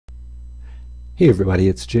Hey everybody,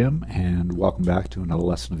 it's Jim, and welcome back to another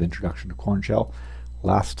lesson of Introduction to Korn Shell.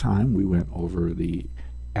 Last time we went over the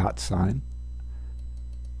 @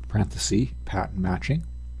 parenthesis pattern matching,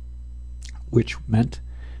 which meant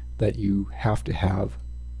that you have to have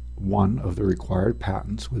one of the required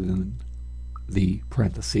patterns within the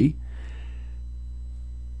parenthesis.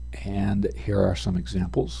 And here are some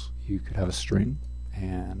examples. You could have a string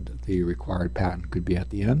and the required pattern could be at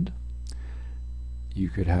the end. You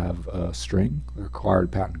could have a string, the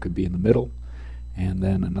required pattern could be in the middle, and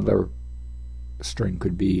then another string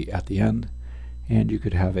could be at the end, and you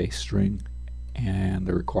could have a string and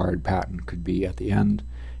the required pattern could be at the end,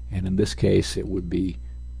 and in this case it would be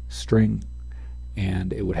string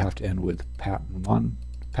and it would have to end with pattern 1,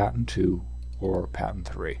 pattern 2, or pattern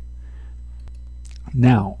 3.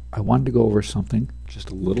 Now I wanted to go over something just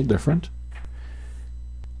a little different.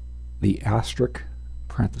 The asterisk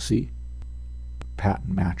parenthesis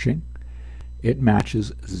pattern matching. It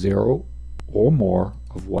matches 0 or more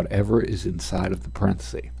of whatever is inside of the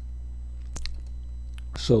parenthesis.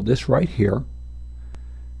 So this right here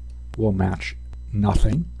will match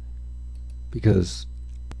nothing because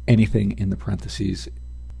anything in the parentheses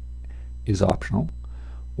is optional,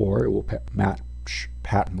 or it will match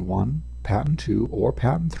pattern 1, pattern 2, or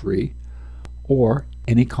pattern 3, or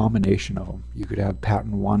any combination of them. You could have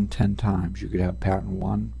pattern 1 10 times. You could have pattern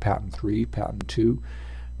 1, pattern 3, pattern 2,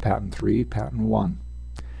 pattern 3, pattern 1.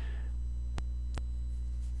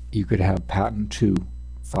 You could have pattern 2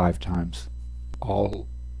 5 times. All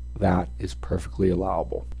that is perfectly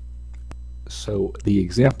allowable. So the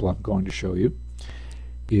example I'm going to show you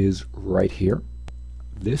is right here.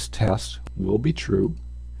 This test will be true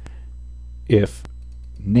if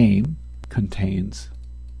name contains,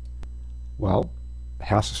 well,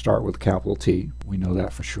 has to start with capital T. We know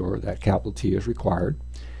that for sure, that capital T is required.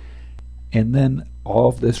 And then all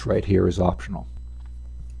of this right here is optional.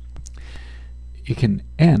 It can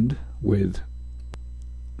end with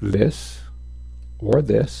this, or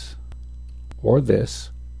this, or this,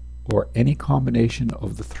 or any combination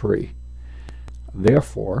of the three.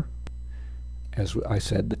 Therefore, as I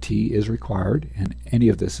said, the T is required and any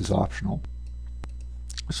of this is optional.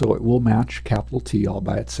 So it will match capital T all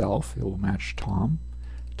by itself. It will match Tom,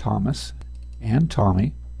 Thomas, and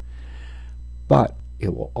Tommy, but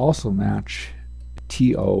it will also match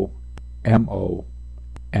T-O, M-O,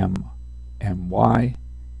 M-M-Y,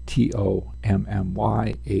 T-O,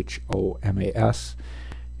 M-M-Y, H-O-M-A-S,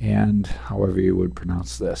 and however you would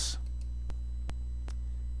pronounce this.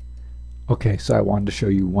 Okay, so I wanted to show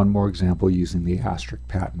you one more example using the asterisk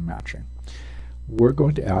pattern matching. We're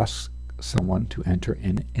going to ask someone to enter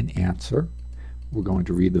in an answer. We're going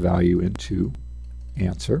to read the value into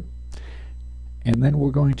answer, and then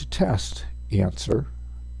we're going to test answer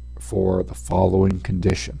for the following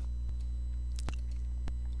condition.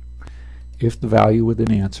 If the value within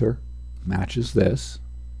answer matches this,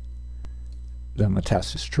 then the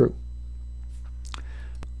test is true.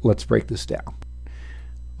 Let's break this down.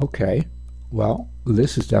 Okay, well,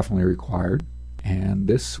 this is definitely required, and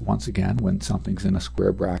this, once again, when something's in a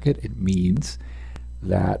square bracket, it means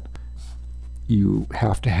that you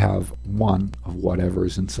have to have one of whatever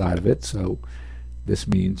is inside of it. So this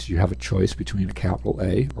means you have a choice between a capital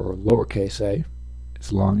A or a lowercase a,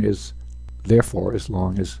 therefore as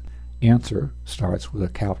long as answer starts with a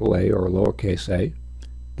capital A or a lowercase a,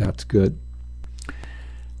 that's good.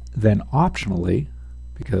 Then optionally,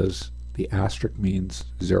 because the asterisk means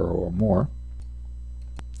 0 or more,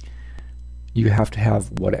 you have to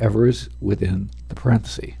have whatever is within the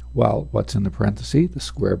parenthesis. Well, what's in the parenthesis? The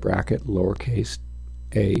square bracket lowercase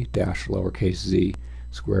a dash lowercase z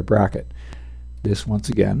square bracket. This, once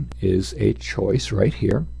again, is a choice right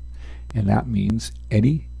here, and that means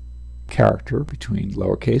any character between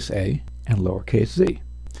lowercase a and lowercase z.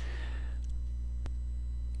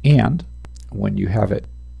 And when you have it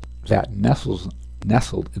that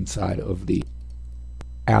nestled inside of the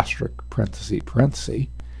asterisk parenthesis,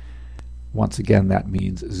 once again that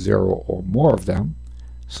means 0 or more of them,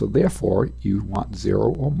 so therefore you want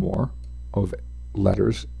 0 or more of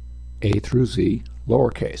letters A through Z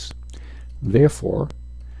lowercase. Therefore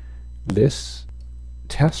this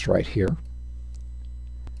test right here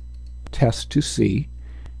tests to see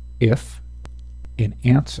if an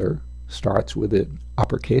answer starts with an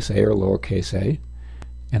uppercase A or lowercase a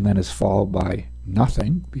and then is followed by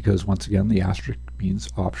nothing, because once again the asterisk means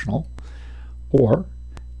optional, or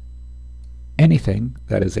anything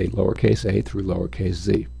that is a lowercase a through lowercase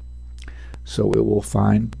z. So it will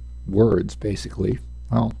find words, basically.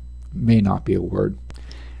 Well, may not be a word,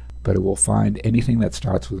 but it will find anything that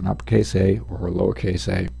starts with an uppercase a or a lowercase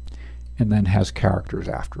a and then has characters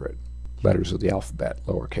after it. letters of the alphabet,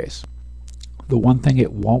 lowercase. The one thing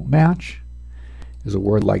it won't match is a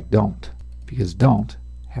word like don't, because don't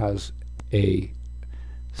has a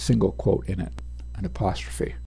single quote in it, an apostrophe.